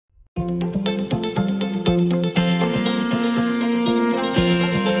Is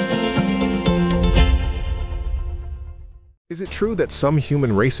it true that some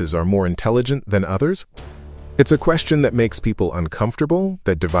human races are more intelligent than others? It's a question that makes people uncomfortable,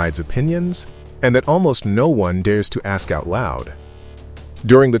 that divides opinions, and that almost no one dares to ask out loud.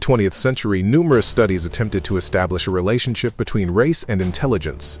 During the 20th century, numerous studies attempted to establish a relationship between race and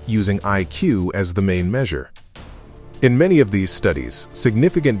intelligence, using IQ as the main measure. In many of these studies,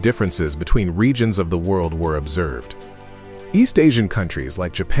 significant differences between regions of the world were observed. East Asian countries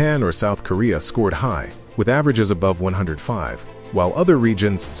like Japan or South Korea scored high, with averages above 105, while other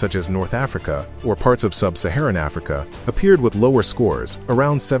regions such as North Africa or parts of sub-Saharan Africa appeared with lower scores,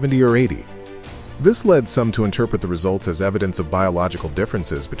 around 70 or 80. This led some to interpret the results as evidence of biological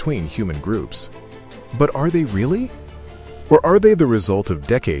differences between human groups. But are they really? Or are they the result of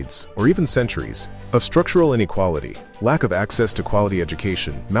decades, or even centuries, of structural inequality, lack of access to quality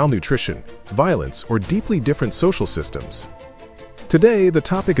education, malnutrition, violence, or deeply different social systems? Today, the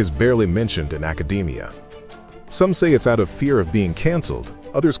topic is barely mentioned in academia. Some say it's out of fear of being canceled,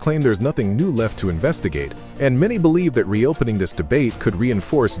 others claim there's nothing new left to investigate, and many believe that reopening this debate could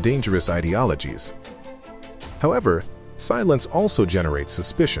reinforce dangerous ideologies. However, silence also generates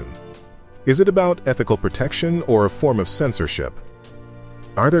suspicion. Is it about ethical protection or a form of censorship?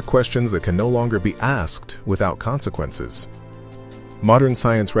 Are there questions that can no longer be asked without consequences? Modern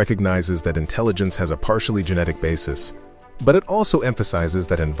science recognizes that intelligence has a partially genetic basis, but it also emphasizes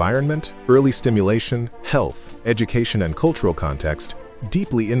that environment, early stimulation, health, education, and cultural context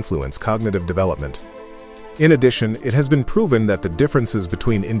deeply influence cognitive development. In addition, it has been proven that the differences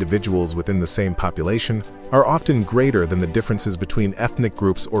between individuals within the same population are often greater than the differences between ethnic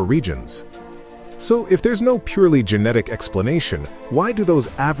groups or regions. So, if there's no purely genetic explanation, why do those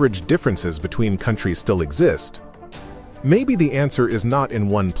average differences between countries still exist? Maybe the answer is not in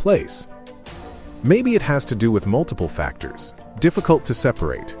one place. Maybe it has to do with multiple factors, difficult to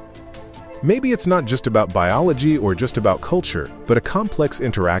separate. Maybe it's not just about biology or just about culture, but a complex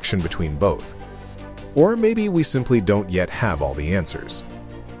interaction between both. Or maybe we simply don't yet have all the answers.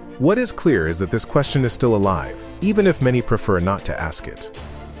 What is clear is that this question is still alive, even if many prefer not to ask it.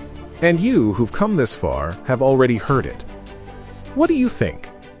 And you, who've come this far, have already heard it. What do you think?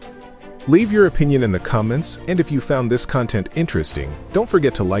 Leave your opinion in the comments, and if you found this content interesting, don't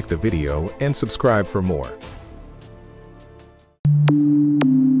forget to like the video and subscribe for more.